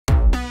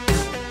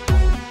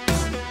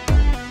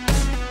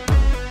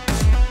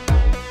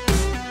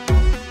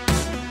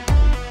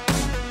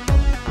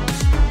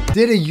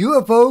Did a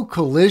UFO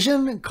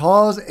collision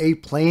cause a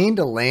plane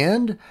to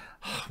land?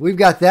 We've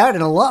got that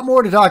and a lot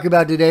more to talk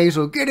about today,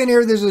 so get in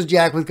here. This is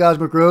Jack with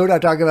Cosmic Road. I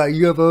talk about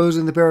UFOs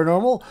and the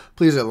paranormal.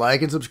 Please hit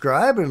like and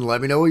subscribe and let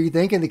me know what you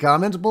think in the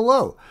comments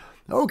below.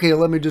 Okay,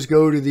 let me just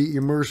go to the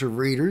immersive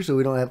reader so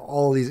we don't have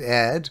all these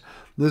ads.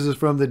 This is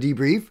from the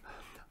debrief.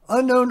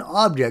 Unknown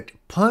object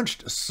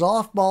punched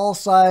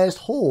softball-sized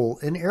hole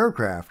in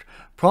aircraft,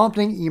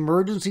 prompting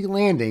emergency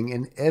landing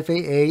and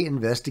FAA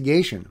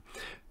investigation.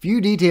 Few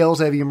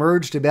details have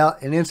emerged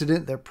about an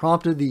incident that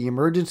prompted the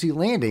emergency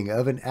landing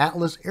of an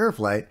Atlas air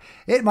flight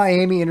at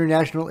Miami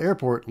International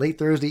Airport late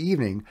Thursday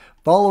evening,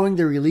 following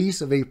the release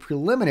of a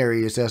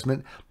preliminary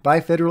assessment by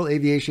Federal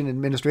Aviation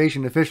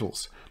Administration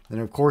officials. And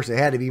of course, it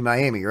had to be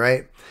Miami,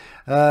 right?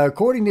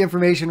 According to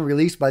information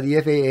released by the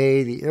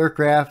FAA, the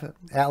aircraft,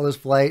 Atlas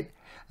Flight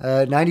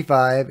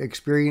 95,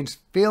 experienced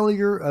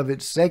failure of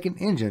its second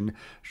engine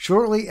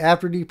shortly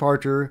after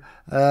departure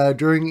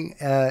during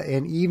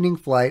an evening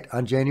flight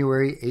on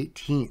January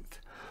 18th.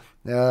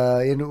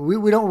 And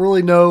we don't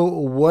really know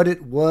what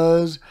it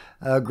was.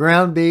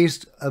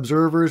 Ground-based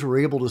observers were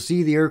able to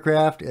see the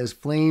aircraft as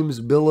flames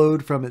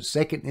billowed from its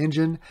second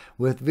engine,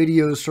 with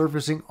videos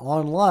surfacing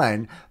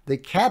online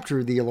that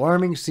captured the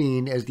alarming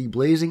scene as the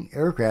blazing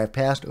aircraft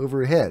passed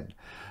overhead.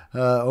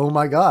 Oh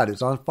my God,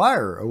 it's on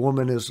fire, a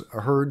woman is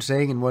heard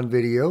saying in one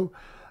video.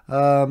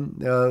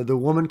 The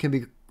woman can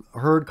be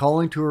heard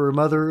calling to her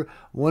mother,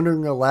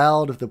 wondering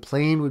aloud if the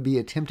plane would be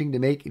attempting to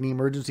make an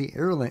emergency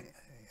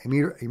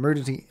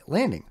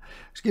landing.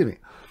 Excuse me.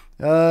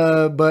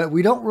 But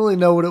we don't really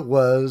know what it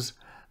was.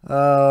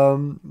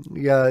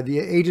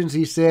 The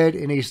agency said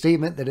in a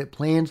statement that it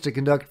plans to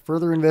conduct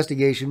further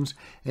investigations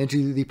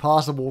into the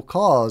possible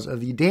cause of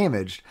the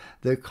damage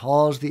that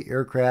caused the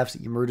aircraft's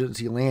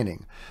emergency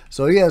landing.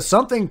 So yeah,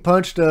 something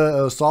punched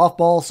a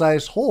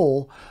softball-sized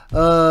hole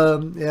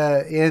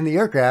in the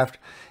aircraft.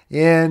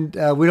 And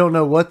we don't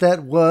know what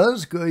that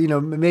was. You know,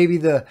 maybe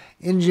the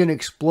engine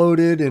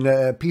exploded and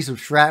a piece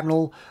of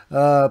shrapnel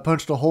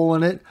punched a hole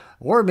in it.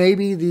 Or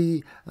maybe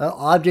the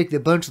object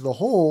that punched the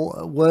hole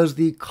was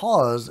the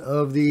cause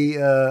of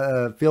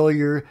the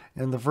failure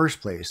in the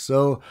first place.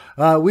 So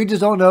we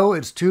just don't know.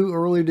 It's too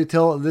early to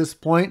tell at this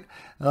point.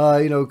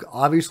 You know,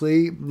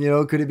 obviously, you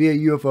know, could it be a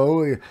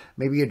UFO,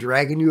 maybe a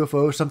dragon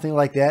UFO, something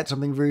like that,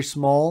 something very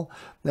small?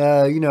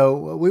 You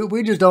know,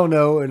 we just don't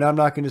know, and I'm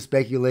not going to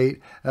speculate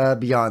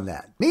beyond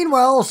that.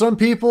 Meanwhile, some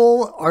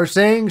people are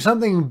saying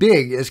something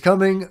big is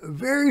coming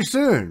very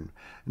soon.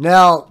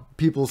 Now,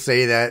 people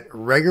say that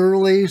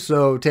regularly,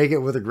 so take it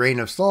with a grain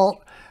of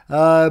salt.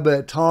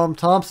 But Tom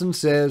Thompson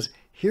says,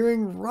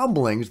 hearing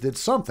rumblings that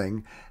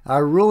something, I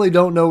really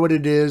don't know what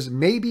it is,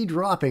 may be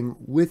dropping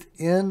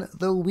within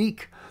the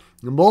week.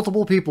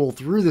 Multiple people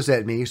threw this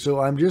at me, so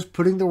I'm just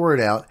putting the word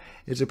out.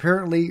 It's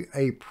apparently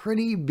a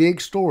pretty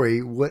big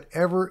story,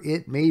 whatever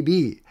it may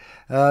be.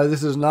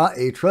 This is not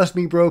a trust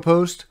me bro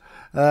post.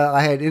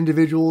 I had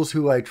individuals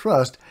who I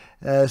trust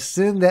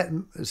send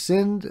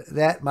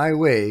that my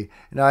way,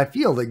 and I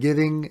feel that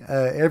giving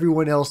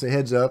everyone else a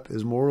heads up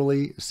is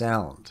morally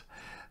sound.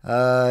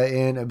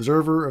 An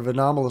observer of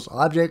anomalous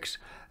objects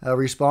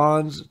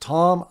responds,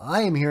 Tom,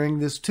 I am hearing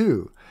this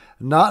too.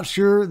 Not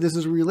sure this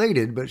is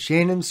related, but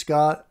Shannon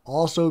Scott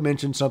also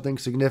mentioned something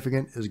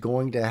significant is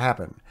going to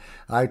happen.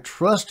 I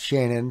trust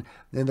Shannon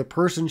and the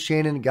person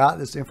Shannon got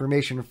this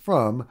information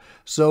from,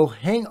 so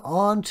hang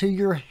on to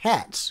your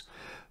hats.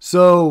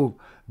 So,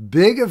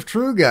 big if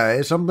true,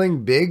 guys.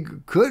 Something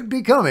big could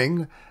be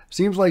coming.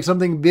 Seems like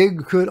something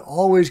big could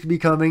always be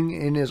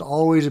coming and is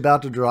always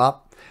about to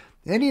drop.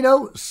 And you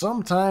know,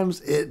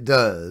 sometimes it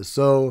does.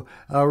 So,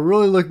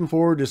 really looking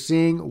forward to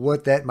seeing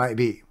what that might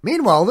be.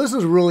 Meanwhile, this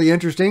is really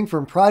interesting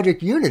from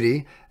Project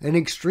Unity. An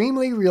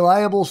extremely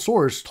reliable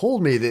source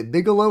told me that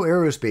Bigelow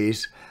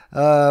Aerospace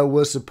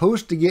was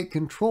supposed to get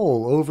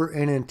control over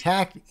an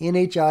intact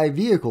NHI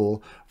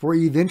vehicle for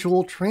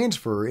eventual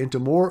transfer into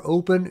more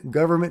open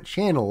government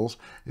channels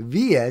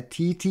via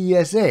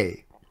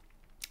TTSA.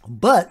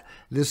 But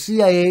the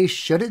CIA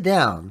shut it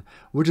down,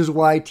 which is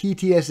why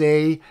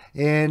TTSA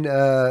and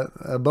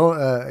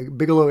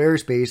Bigelow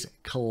Aerospace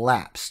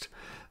collapsed.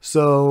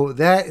 So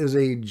that is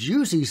a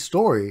juicy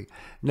story.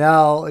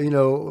 Now, you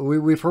know,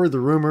 we've heard the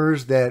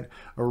rumors that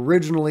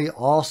originally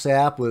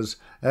ALSAP was,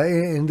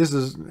 and this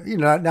is, you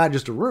know, not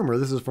just a rumor,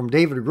 this is from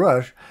David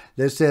Grush,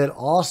 that said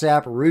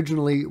ALSAP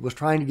originally was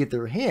trying to get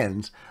their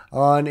hands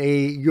on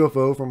a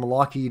UFO from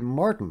Lockheed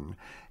Martin,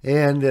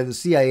 and the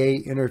CIA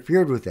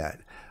interfered with that.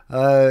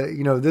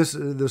 You know,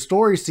 the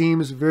story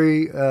seems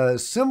very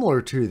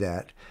similar to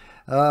that,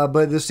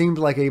 but this seems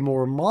like a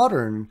more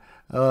modern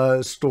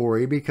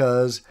story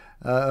because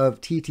of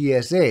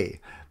TTSA.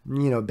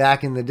 You know,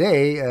 back in the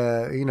day,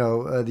 you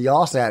know, the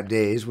ALSAP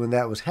days when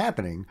that was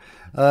happening,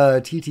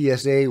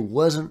 TTSA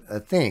wasn't a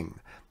thing.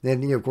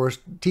 Then, you know, of course,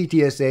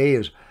 TTSA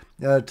is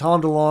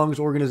Tom DeLonge's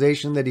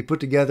organization that he put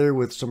together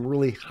with some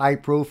really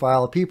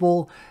high-profile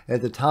people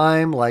at the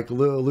time, like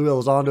Lou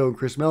Elizondo and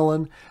Chris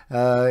Mellon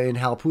and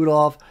Hal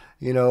Puthoff.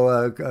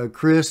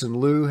 Chris and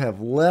Lou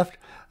have left,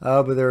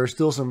 but there are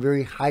still some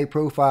very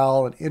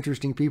high-profile and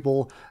interesting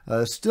people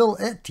still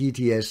at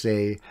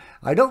TTSA.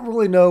 I don't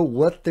really know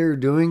what they're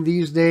doing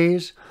these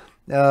days,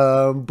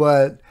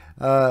 but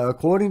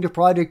according to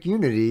Project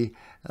Unity,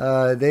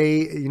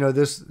 they,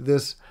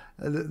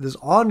 this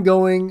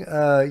ongoing,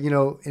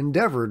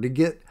 endeavor to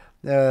get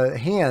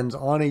hands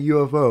on a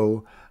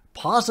UFO,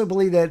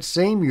 possibly that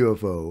same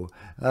UFO,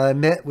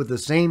 met with the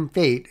same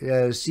fate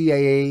as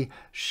CIA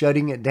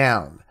shutting it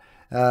down,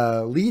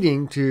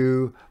 leading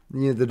to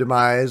the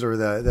demise or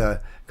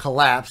the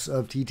collapse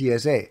of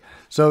TTSA.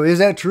 So is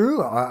that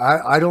true?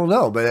 I don't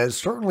know, but it's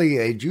certainly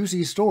a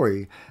juicy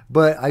story.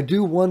 But I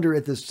do wonder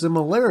at the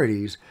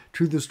similarities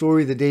to the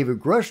story that David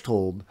Grush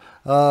told,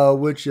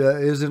 which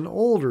is an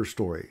older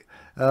story.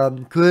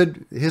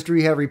 Could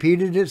history have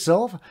repeated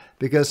itself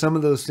because some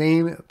of those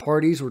same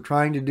parties were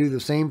trying to do the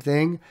same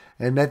thing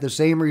and met the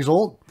same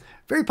result?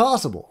 Very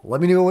possible.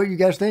 Let me know what you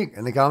guys think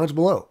in the comments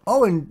below.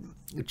 Oh, and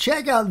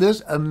check out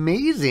this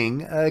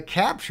amazing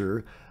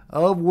capture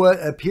of what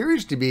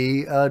appears to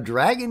be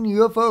Dragon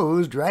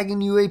UFOs,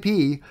 Dragon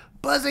UAP,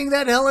 buzzing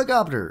that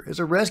helicopter. It's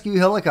a rescue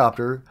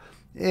helicopter,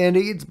 and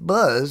it gets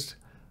buzzed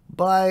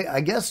by,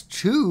 I guess,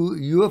 2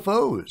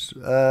 UFOs,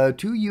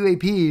 2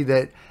 UAP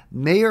that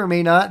may or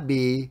may not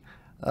be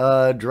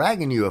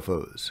Dragon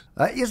UFOs.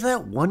 Is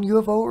that one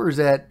UFO or is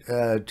that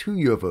 2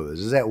 UFOs?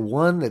 Is that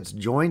one that's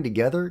joined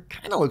together?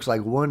 Kind of looks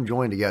like one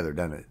joined together,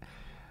 doesn't it?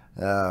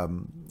 A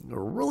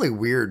really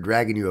weird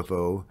Dragon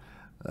UFO,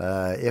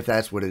 if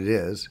that's what it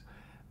is.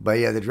 But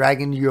yeah, the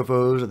Dragon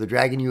UFOs or the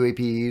Dragon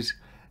UAPs,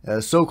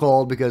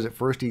 so-called because at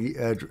first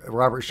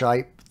Robert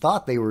Shipe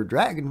thought they were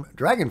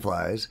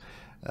dragonflies,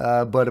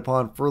 but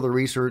upon further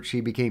research,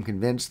 he became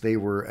convinced they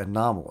were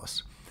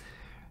anomalous.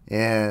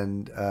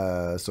 And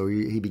so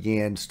he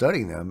began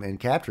studying them and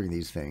capturing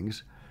these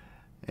things.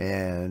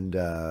 And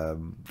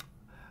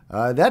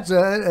that's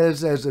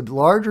as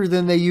larger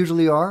than they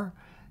usually are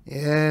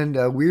and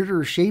a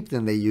weirder shape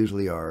than they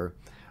usually are,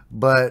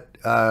 but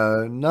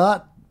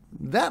not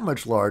that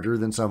much larger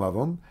than some of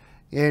them.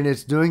 And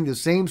it's doing the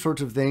same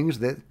sorts of things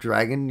that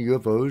Dragon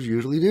UFOs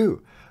usually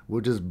do,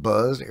 which is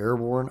buzz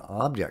airborne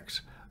objects.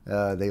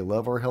 They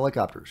love our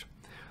helicopters.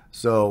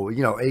 So,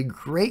 a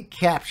great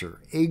capture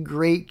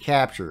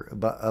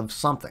of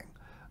something.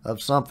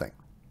 And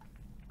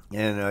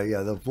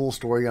the full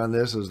story on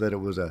this is that it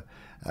was a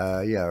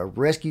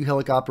rescue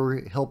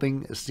helicopter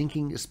helping a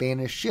sinking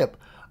Spanish ship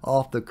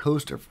off the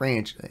coast of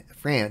France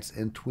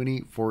in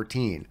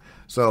 2014.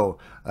 So,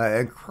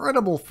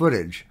 incredible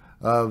footage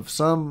of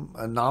some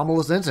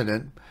anomalous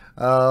incident.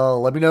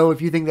 Let me know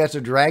if you think that's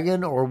a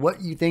dragon or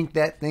what you think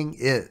that thing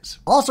is.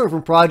 Also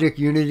from Project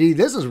Unity,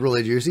 this is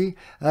really juicy.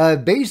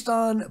 Based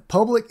on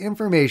public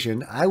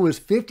information, I was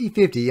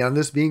 50-50 on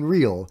this being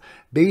real.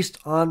 Based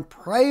on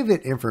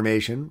private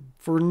information,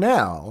 for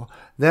now,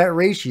 that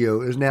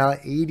ratio is now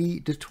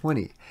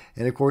 80-20.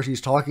 And of course,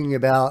 he's talking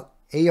about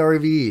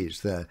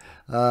ARVs, the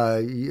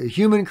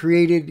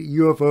human-created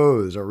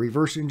UFOs, or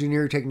reverse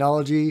engineer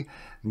technology,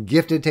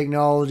 gifted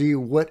technology,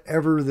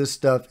 whatever this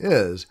stuff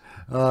is.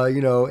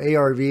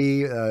 ARV,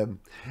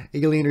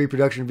 alien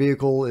reproduction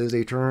vehicle, is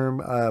a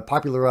term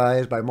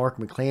popularized by Mark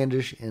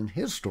McClandish in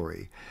his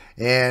story.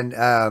 And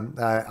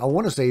I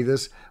want to say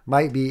this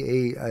might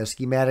be a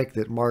schematic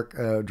that Mark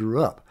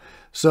drew up.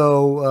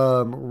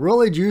 So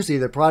really juicy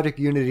that Project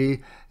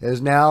Unity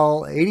is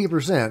now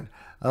 80%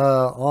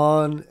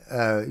 on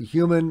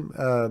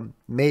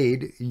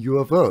human-made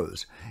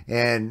UFOs.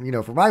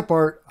 And, for my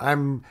part,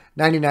 I'm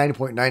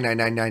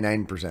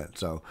 99.99999%.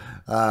 So,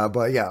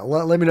 but yeah,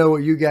 let me know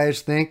what you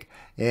guys think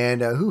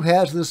and who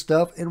has this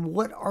stuff and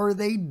what are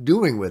they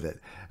doing with it?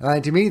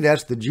 To me,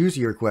 that's the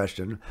juicier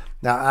question.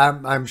 Now,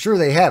 I'm sure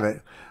they have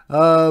it,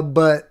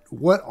 but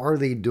what are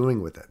they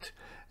doing with it?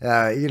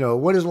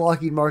 What does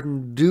Lockheed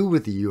Martin do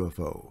with the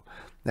UFO?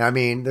 Now, I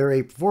mean, they're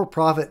a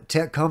for-profit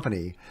tech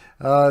company.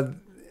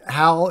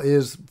 How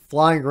is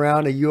flying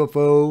around a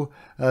UFO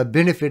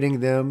benefiting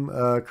them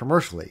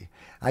commercially?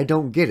 I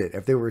don't get it.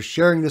 If they were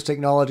sharing this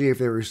technology, if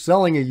they were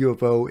selling a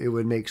UFO, it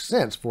would make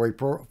sense for a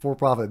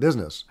for-profit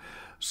business.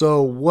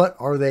 So what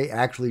are they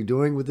actually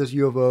doing with this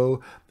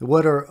UFO?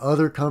 What are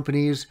other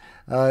companies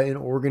and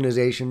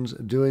organizations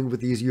doing with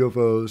these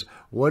UFOs?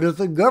 What is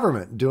the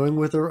government doing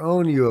with their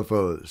own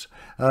UFOs?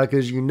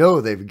 Because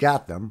they've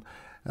got them.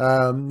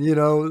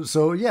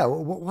 So yeah,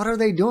 what are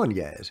they doing,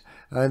 guys?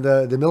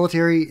 The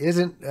military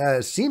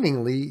isn't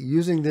seemingly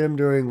using them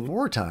during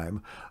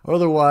wartime.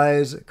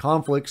 Otherwise,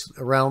 conflicts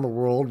around the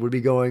world would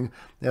be going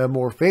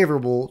more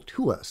favorable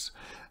to us.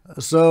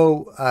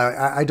 So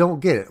I don't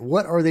get it.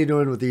 What are they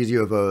doing with these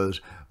UFOs?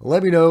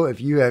 Let me know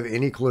if you have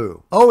any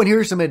clue. Oh, and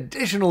here's some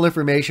additional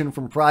information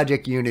from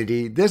Project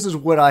Unity. This is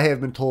what I have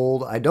been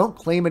told. I don't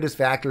claim it as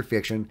fact or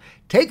fiction.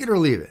 Take it or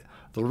leave it.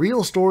 The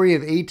real story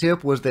of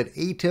ATIP was that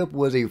ATIP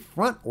was a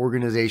front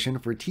organization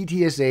for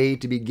TTSA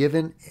to be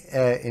given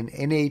an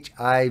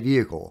NHI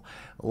vehicle.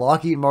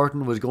 Lockheed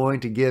Martin was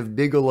going to give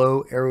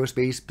Bigelow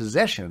Aerospace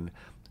possession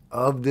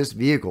of this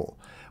vehicle.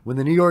 When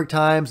the New York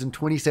Times in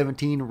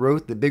 2017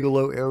 wrote that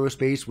Bigelow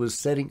Aerospace was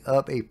setting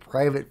up a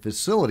private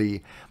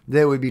facility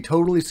that would be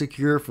totally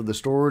secure for the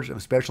storage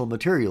of special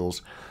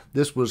materials,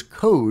 this was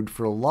code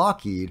for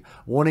Lockheed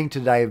wanting to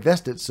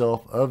divest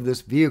itself of this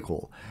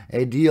vehicle.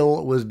 A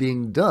deal was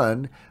being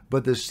done,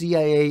 but the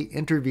CIA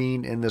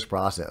intervened in this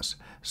process,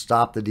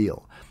 stopped the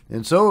deal.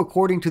 And so,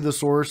 according to the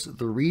source,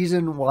 the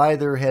reason why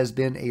there has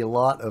been a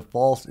lot of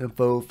false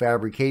info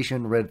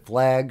fabrication red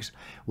flags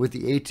with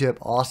the ATIP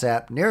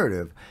OSAP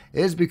narrative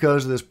is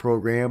because this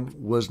program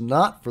was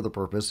not for the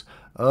purpose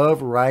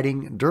of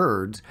riding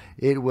DIRDs.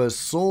 It was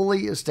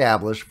solely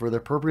established for the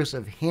purpose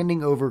of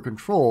handing over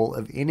control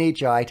of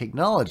NHI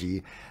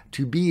technology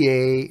to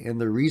BA,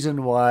 and the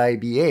reason why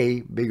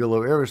BA,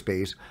 Bigelow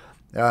Aerospace,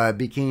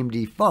 became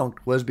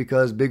defunct was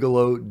because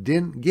Bigelow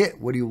didn't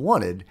get what he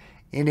wanted,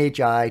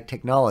 NHI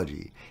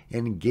technology,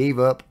 and gave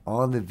up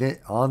on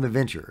the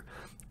venture.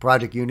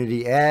 Project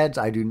Unity adds,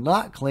 I do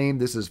not claim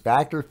this is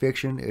fact or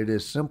fiction. It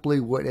is simply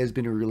what has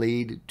been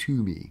relayed to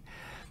me.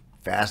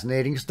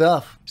 Fascinating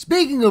stuff.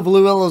 Speaking of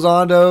Lou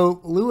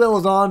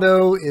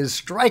Elizondo is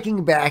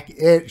striking back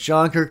at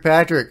Sean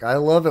Kirkpatrick. I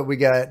love it. We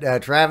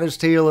got Travis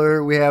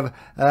Taylor. We have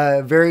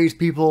various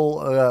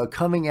people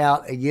coming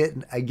out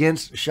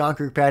against Sean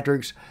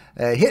Kirkpatrick's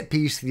hit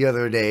piece the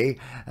other day.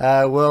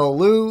 Well,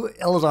 Lou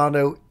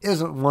Elizondo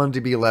isn't one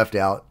to be left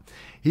out.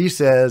 He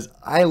says,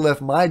 I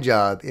left my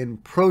job in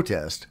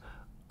protest.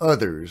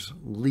 Others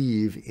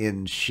leave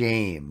in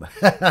shame.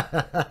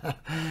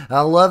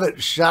 I love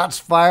it. Shots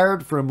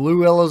fired from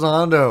Lou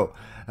Elizondo,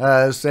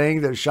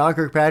 saying that Sean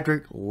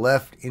Kirkpatrick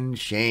left in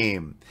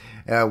shame,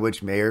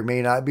 which may or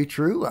may not be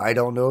true. I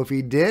don't know if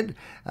he did.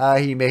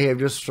 He may have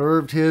just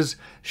served his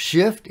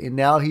shift, and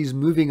now he's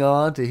moving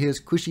on to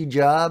his cushy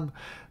job,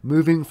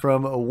 moving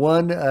from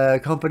one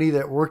company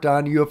that worked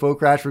on UFO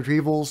crash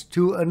retrievals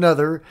to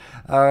another,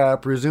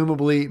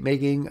 presumably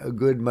making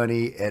good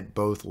money at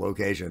both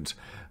locations.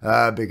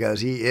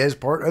 Because he is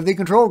part of the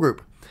control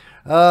group.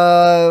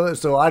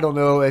 So I don't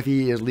know if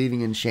he is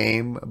leaving in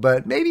shame,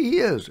 but maybe he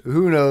is.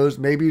 Who knows?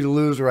 Maybe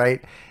Lou's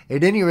right.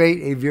 At any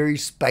rate, a very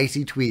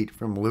spicy tweet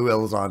from Lou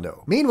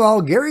Elizondo.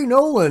 Meanwhile, Garry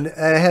Nolan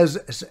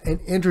has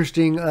an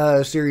interesting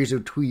series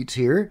of tweets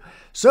here.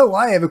 So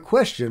I have a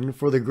question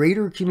for the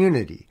greater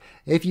community.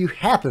 If you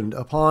happened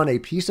upon a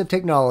piece of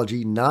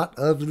technology not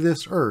of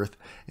this earth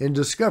and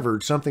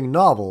discovered something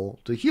novel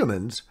to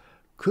humans,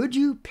 could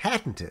you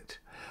patent it?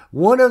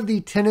 One of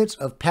the tenets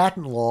of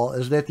patent law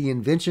is that the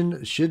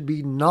invention should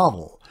be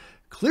novel.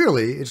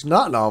 Clearly, it's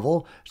not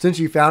novel since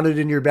you found it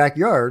in your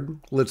backyard,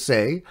 let's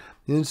say,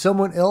 and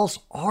someone else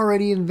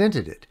already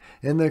invented it.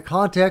 In the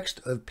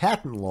context of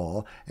patent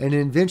law, an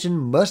invention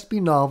must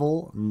be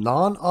novel,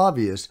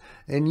 non-obvious,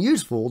 and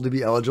useful to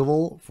be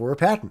eligible for a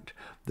patent.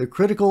 The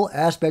critical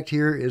aspect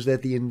here is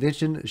that the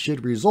invention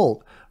should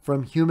result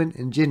from human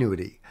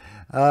ingenuity.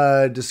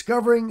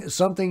 Discovering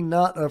something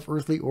not of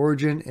earthly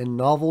origin and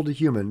novel to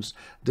humans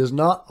does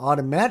not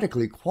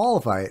automatically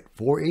qualify it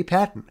for a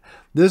patent.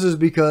 This is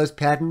because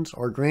patents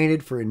are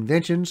granted for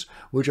inventions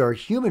which are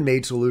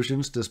human-made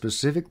solutions to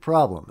specific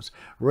problems,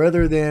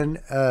 rather than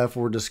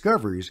for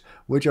discoveries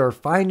which are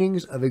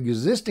findings of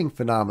existing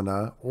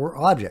phenomena or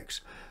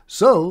objects.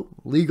 So,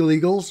 legal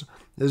eagles,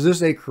 is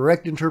this a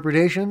correct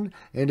interpretation?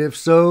 And if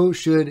so,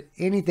 should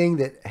anything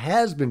that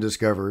has been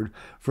discovered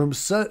from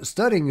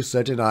studying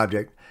such an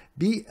object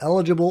be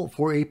eligible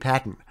for a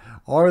patent?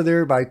 Are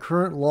there, by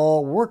current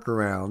law,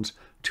 workarounds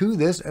to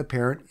this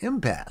apparent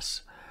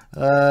impasse?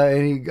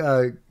 And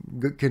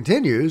he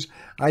continues,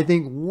 I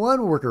think one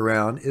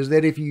workaround is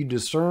that if you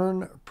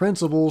discern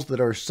principles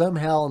that are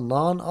somehow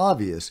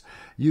non-obvious,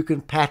 you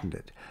can patent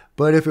it.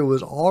 But if it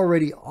was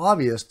already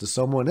obvious to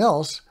someone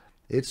else,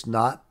 it's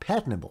not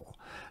patentable.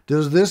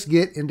 Does this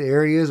get into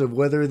areas of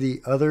whether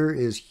the other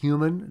is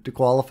human to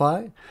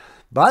qualify?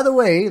 By the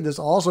way, this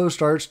also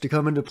starts to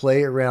come into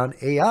play around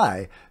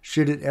AI,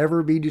 should it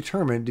ever be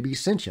determined to be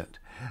sentient.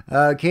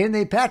 Can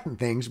they patent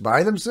things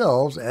by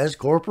themselves as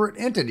corporate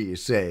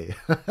entities, say?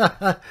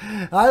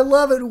 I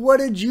love it.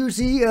 What a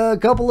juicy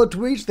couple of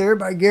tweets there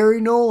by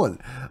Garry Nolan.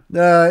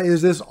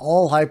 Is this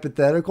all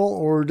hypothetical,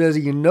 or does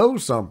he know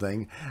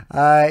something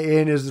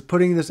and is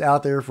putting this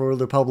out there for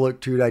the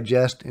public to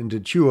digest and to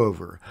chew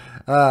over?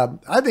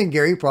 I think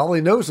Garry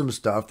probably knows some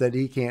stuff that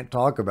he can't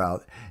talk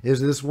about.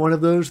 Is this one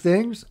of those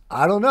things?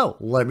 I don't know.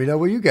 Let me know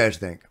what you guys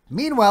think.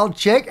 Meanwhile,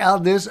 check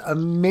out this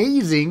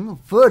amazing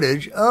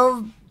footage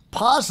of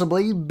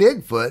possibly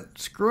Bigfoot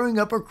screwing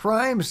up a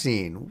crime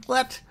scene.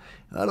 What?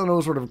 I don't know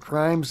what sort of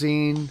crime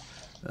scene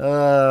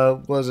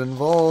was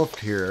involved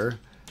here,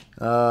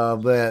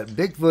 but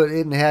Bigfoot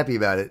isn't happy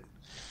about it,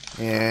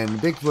 and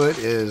Bigfoot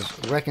is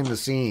wrecking the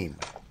scene.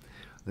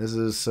 This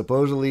is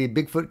supposedly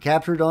Bigfoot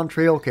captured on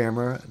trail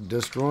camera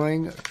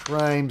destroying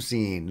crime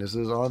scene. This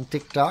is on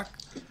TikTok.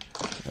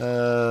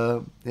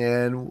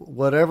 And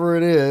whatever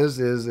it is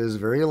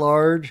very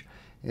large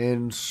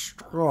and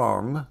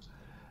strong.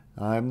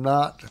 I'm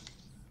not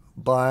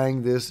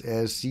buying this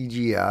as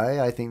CGI.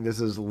 I think this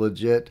is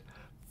legit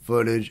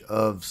footage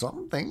of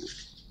something.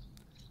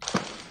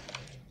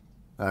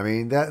 I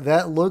mean,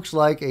 that looks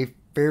like a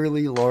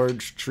fairly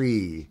large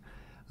tree.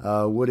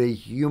 Would a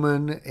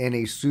human in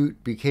a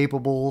suit be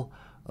capable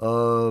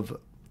of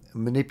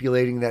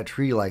manipulating that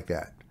tree like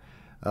that?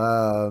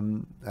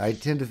 I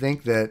tend to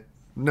think that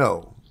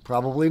no,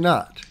 probably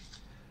not.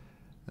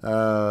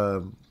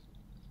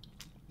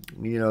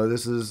 You know,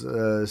 this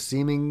is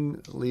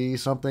seemingly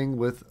something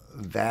with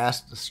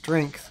vast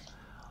strength,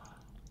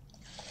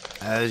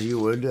 as you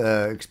would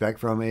expect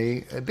from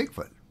a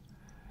Bigfoot.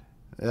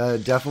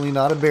 Definitely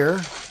not a bear.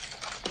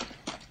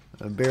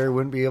 A bear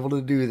wouldn't be able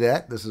to do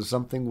that. This is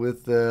something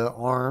with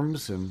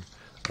arms and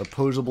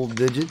opposable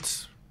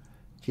digits,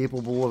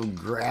 capable of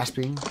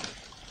grasping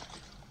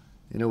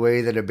in a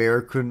way that a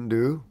bear couldn't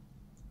do.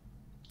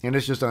 And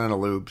it's just on a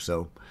loop,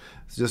 so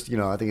it's just, you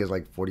know, I think it's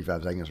like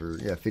 45 seconds or,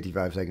 yeah,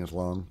 55 seconds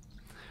long.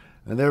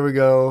 And there we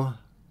go.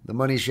 The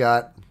money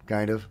shot,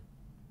 kind of.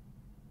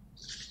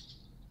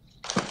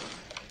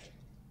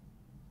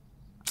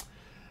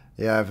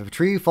 Yeah, if a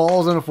tree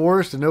falls in a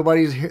forest and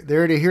nobody's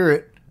there to hear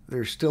it,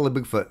 there's still a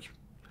Bigfoot.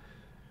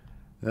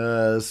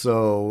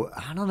 So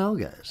I don't know,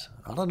 guys.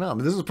 I don't know. I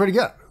mean, this is pretty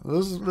good.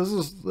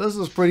 This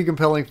is pretty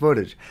compelling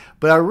footage.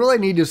 But I really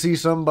need to see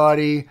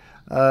somebody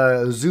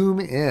zoom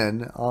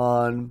in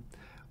on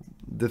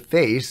the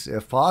face,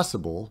 if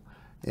possible,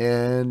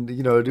 and,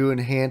 you know, do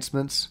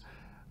enhancements,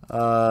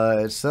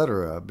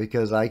 etc.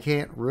 Because I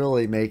can't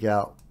really make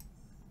out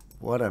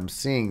what I'm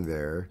seeing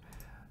there.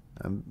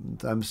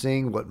 I'm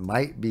seeing what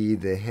might be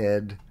the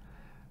head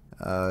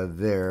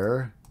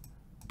there,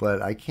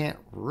 but I can't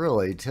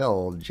really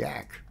tell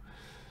Jack.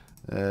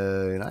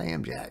 And I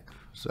am Jack,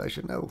 so I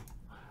should know.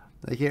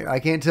 I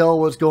can't tell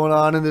what's going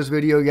on in this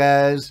video,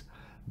 guys,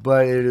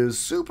 but it is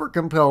super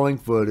compelling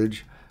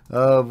footage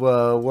of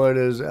what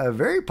is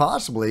very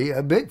possibly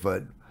a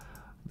Bigfoot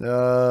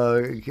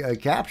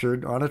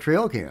captured on a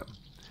trail cam.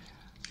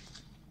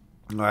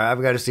 All right,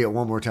 I've got to see it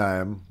one more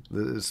time.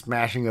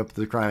 Smashing up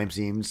the crime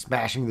scene,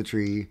 smashing the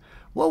tree.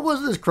 What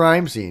was this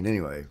crime scene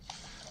anyway?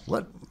 Why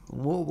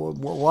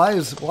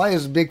is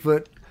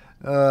Bigfoot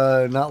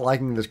not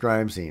liking this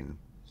crime scene?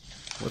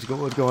 What's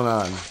going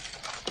on?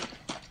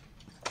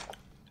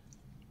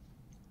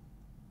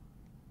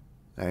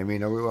 I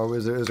mean,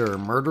 is there a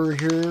murder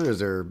here? Is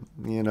there,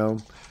 you know?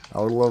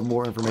 I would love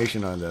more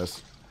information on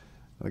this.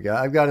 Okay,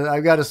 I've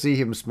got to see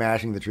him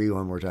smashing the tree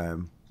one more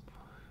time.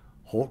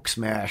 Hulk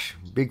smash,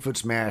 Bigfoot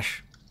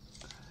smash.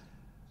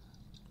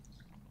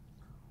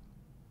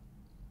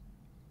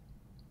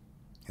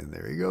 And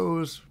there he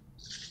goes.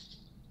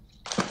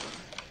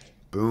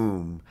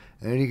 Boom.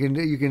 And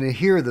you can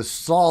hear the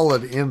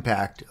solid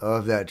impact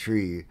of that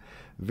tree.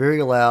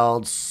 Very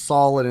loud,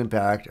 solid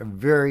impact. A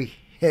very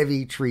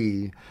heavy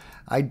tree.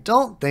 I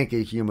don't think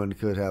a human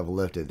could have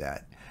lifted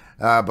that.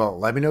 But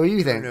let me know what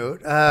you think.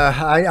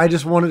 I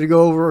just wanted to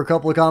go over a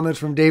couple of comments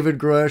from David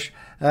Grush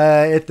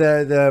at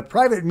the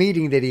private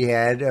meeting that he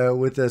had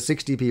with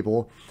 60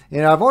 people.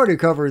 And I've already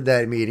covered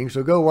that meeting,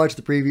 so go watch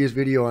the previous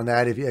video on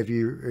that if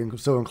you're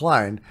so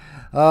inclined.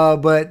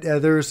 But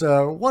there's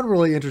one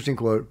really interesting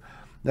quote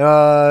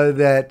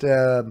that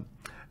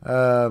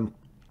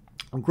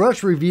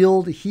Grush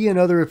revealed he and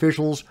other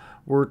officials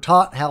were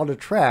taught how to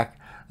track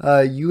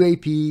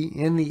UAP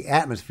in the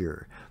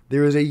atmosphere.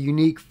 There is a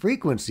unique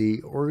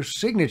frequency or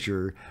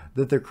signature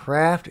that the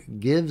craft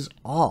gives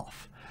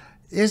off.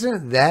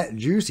 Isn't that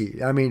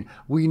juicy? I mean,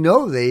 we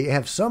know they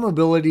have some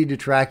ability to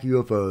track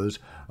UFOs.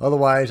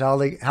 Otherwise,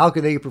 how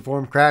could they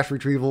perform crash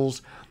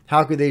retrievals?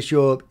 How could they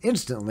show up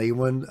instantly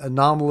when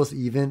anomalous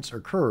events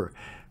occur?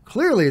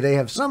 Clearly, they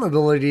have some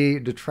ability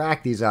to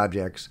track these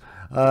objects.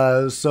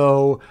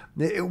 So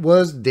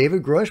was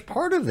David Grush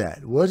part of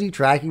that? Was he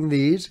tracking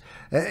these?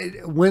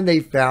 When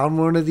they found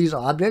one of these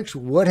objects,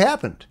 what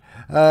happened?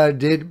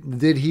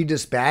 Did he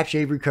dispatch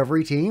a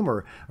recovery team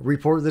or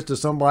report this to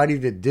somebody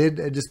that did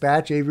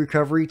dispatch a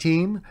recovery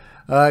team?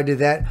 Did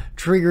that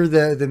trigger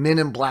the men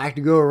in black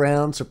to go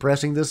around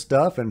suppressing this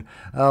stuff and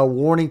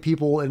warning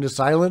people into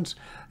silence?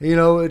 You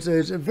know, it's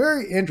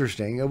very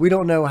interesting. We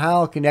don't know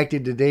how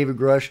connected to David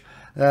Grush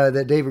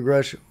that David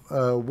Grush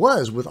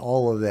was with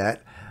all of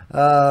that,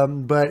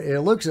 but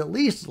it looks at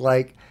least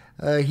like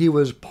he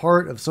was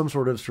part of some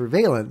sort of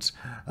surveillance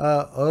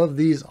of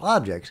these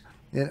objects.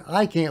 And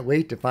I can't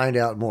wait to find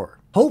out more.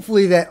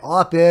 Hopefully that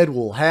op-ed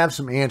will have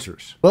some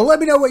answers. Well, let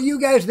me know what you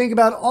guys think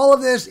about all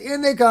of this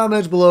in the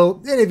comments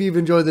below. And if you've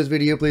enjoyed this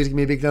video, please give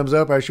me a big thumbs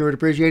up. I sure would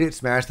appreciate it.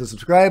 Smash the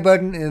subscribe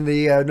button and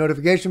the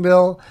notification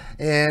bell.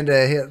 And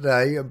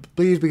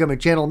please become a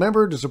channel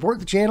member to support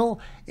the channel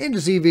and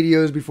to see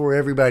videos before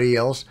everybody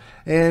else.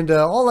 And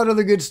all that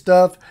other good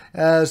stuff.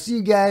 See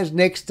you guys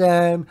next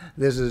time.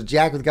 This is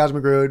Jack with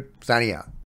Cosmic Road, signing out.